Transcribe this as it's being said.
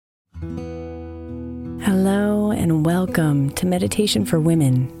Hello and welcome to Meditation for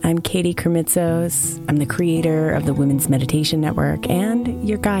Women. I'm Katie Kermitzos. I'm the creator of the Women's Meditation Network and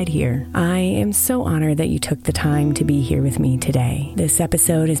your guide here. I am so honored that you took the time to be here with me today. This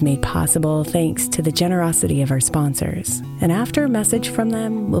episode is made possible thanks to the generosity of our sponsors. And after a message from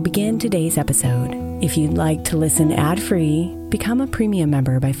them, we'll begin today's episode. If you'd like to listen ad-free, become a premium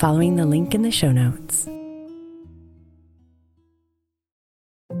member by following the link in the show notes.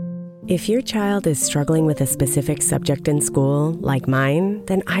 If your child is struggling with a specific subject in school, like mine,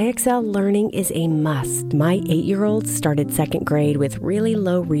 then IXL Learning is a must. My 8-year-old started second grade with really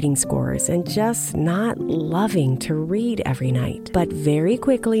low reading scores and just not loving to read every night. But very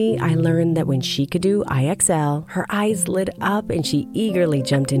quickly, I learned that when she could do IXL, her eyes lit up and she eagerly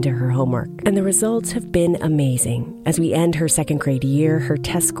jumped into her homework. And the results have been amazing. As we end her second grade year, her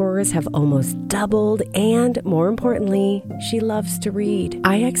test scores have almost doubled, and more importantly, she loves to read.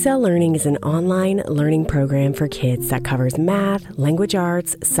 IXL Learning is an online learning program for kids that covers math, language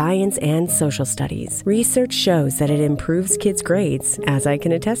arts, science, and social studies. Research shows that it improves kids' grades, as I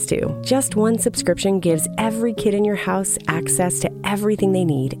can attest to. Just one subscription gives every kid in your house access to everything they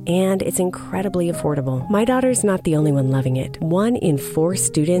need, and it's incredibly affordable. My daughter's not the only one loving it. 1 in 4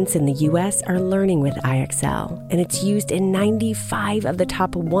 students in the U.S. are learning with IXL, and it's used in 95 of the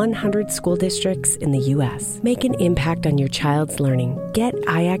top 100 school districts in the U.S. Make an impact on your child's learning. Get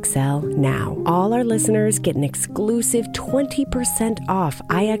IXL now. All our listeners get an exclusive 20% off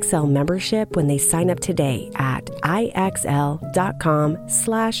IXL membership when they sign up today at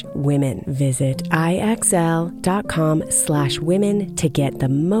IXL.com/women. Visit IXL.com/women to get the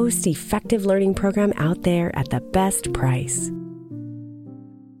most effective learning program out there at the best price.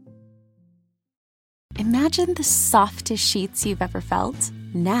 Imagine the softest sheets you've ever felt.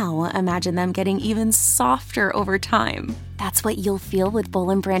 Now imagine them getting even softer over time. That's what you'll feel with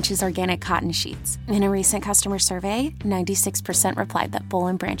Boll & Branch's organic cotton sheets. In a recent customer survey, 96% replied that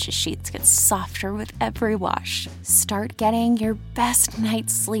Boll & Branch's sheets get softer with every wash. Start getting your best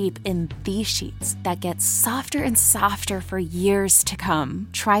night's sleep in these sheets that get softer and softer for years to come.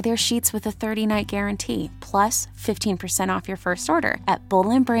 Try their sheets with a 30-night guarantee, plus 15% off your first order at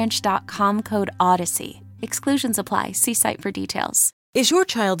bollandbranch.com code Odyssey. Exclusions apply. See site for details. Is your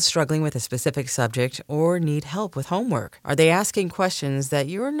child struggling with a specific subject or need help with homework? Are they asking questions that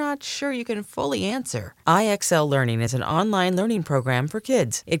you're not sure you can fully answer? IXL Learning is an online learning program for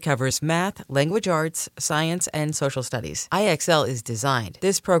kids. It covers math, language arts, science, and social studies. IXL is designed.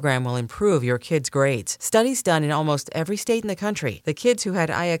 This program will improve your kids' grades. Studies done in almost every state in the country. The kids who had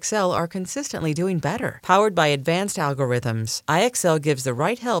IXL are consistently doing better. Powered by advanced algorithms, IXL gives the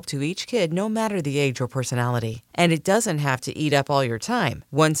right help to each kid no matter the age or personality. And it doesn't have to eat up all your time.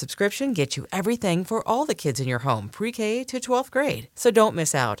 One subscription gets you everything for all the kids in your home, pre-K to 12th grade. So don't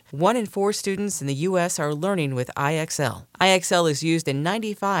miss out. 1 in 4 students in the U.S. are learning with IXL. IXL is used in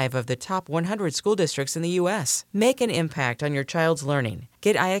 95 of the top 100 school districts in the U.S. Make an impact on your child's learning.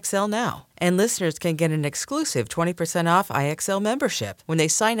 Get IXL now. And listeners can get an exclusive 20% off IXL membership when they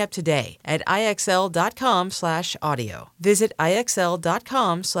sign up today at IXL.com/audio. Visit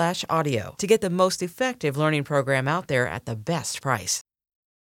IXL.com/audio to get the most effective learning program out there at the best price.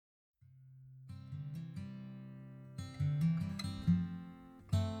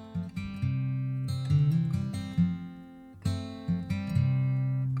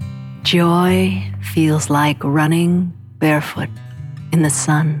 Joy feels like running barefoot in the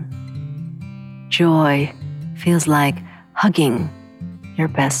sun. Joy feels like hugging your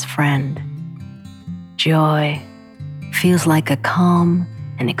best friend. Joy feels like a calm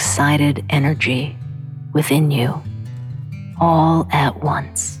and excited energy within you, all at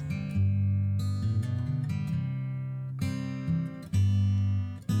once.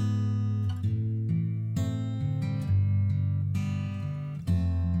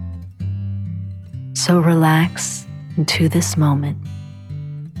 So relax into this moment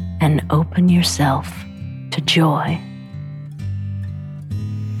and open yourself to joy.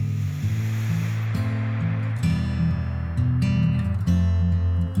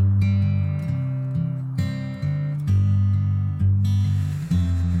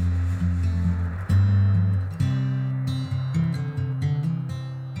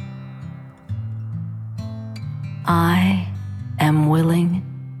 I am willing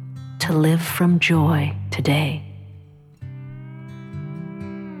to live from joy today.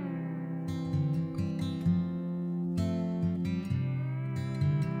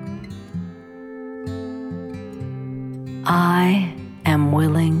 I am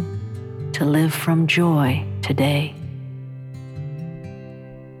willing to live from joy today.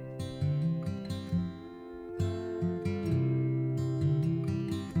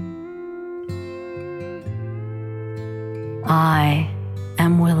 I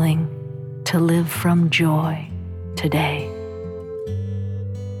am willing to live from joy today.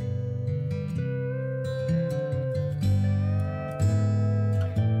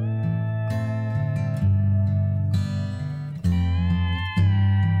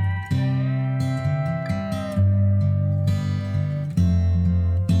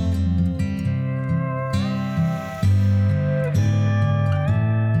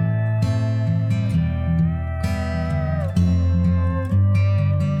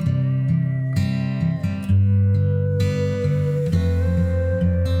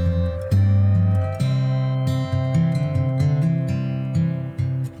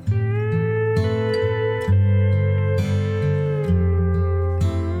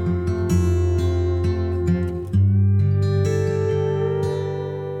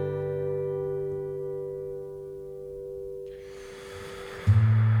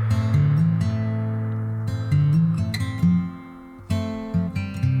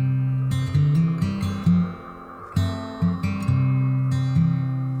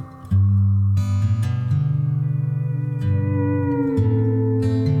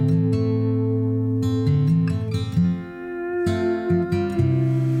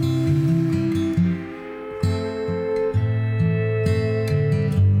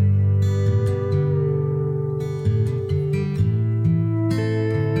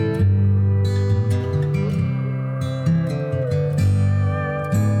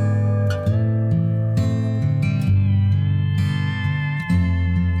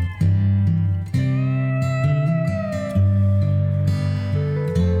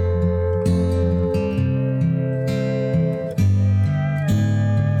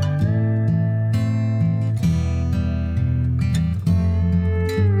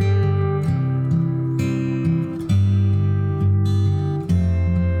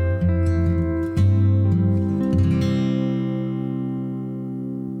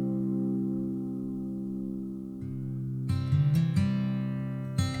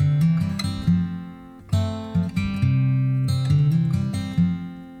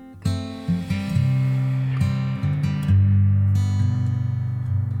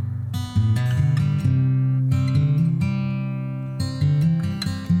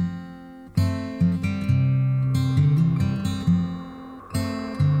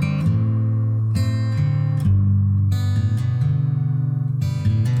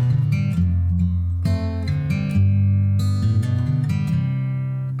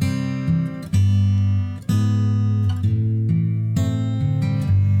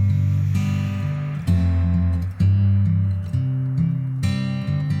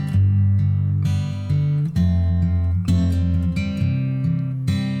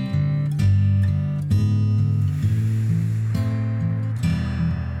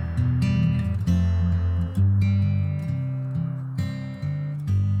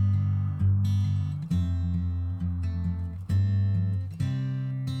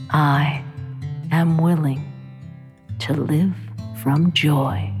 I am willing to live from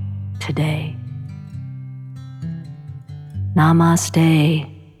joy today. Namaste,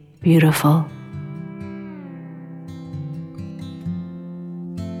 beautiful.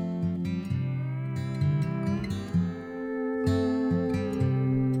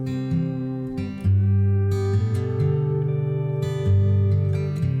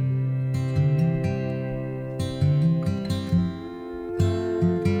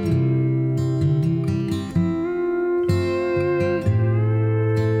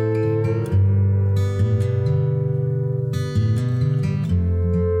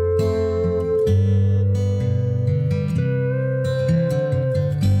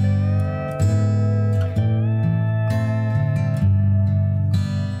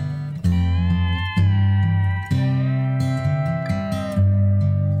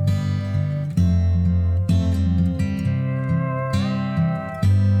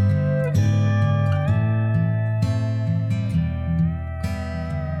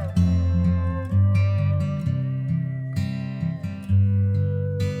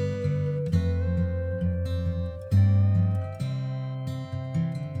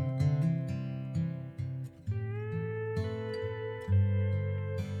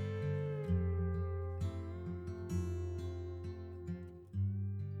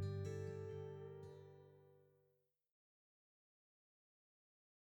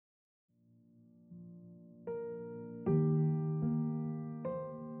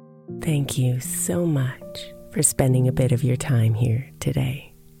 Thank you so much for spending a bit of your time here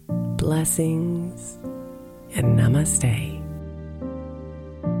today. Blessings and namaste.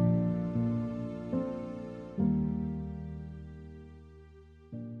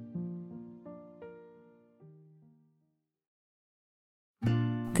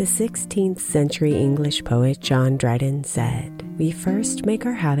 The 16th century English poet John Dryden said, "We first make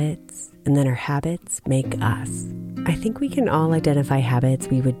our habits, and then our habits make us." I think we can all identify habits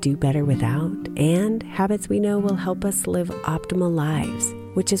we would do better without, and habits we know will help us live optimal lives,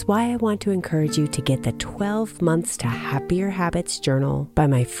 which is why I want to encourage you to get the 12 Months to Happier Habits journal by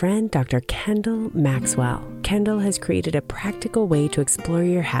my friend Dr. Kendall Maxwell. Kendall has created a practical way to explore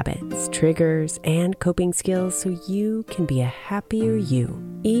your habits, triggers, and coping skills so you can be a happier you.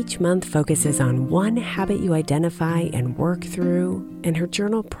 Each month focuses on one habit you identify and work through, and her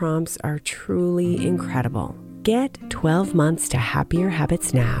journal prompts are truly incredible. Get 12 Months to Happier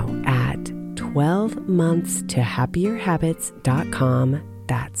Habits now at 12monthstohappierhabits.com.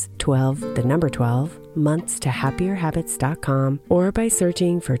 That's 12, the number 12, monthstohappierhabits.com, or by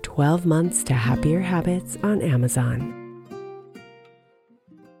searching for 12 Months to Happier Habits on Amazon.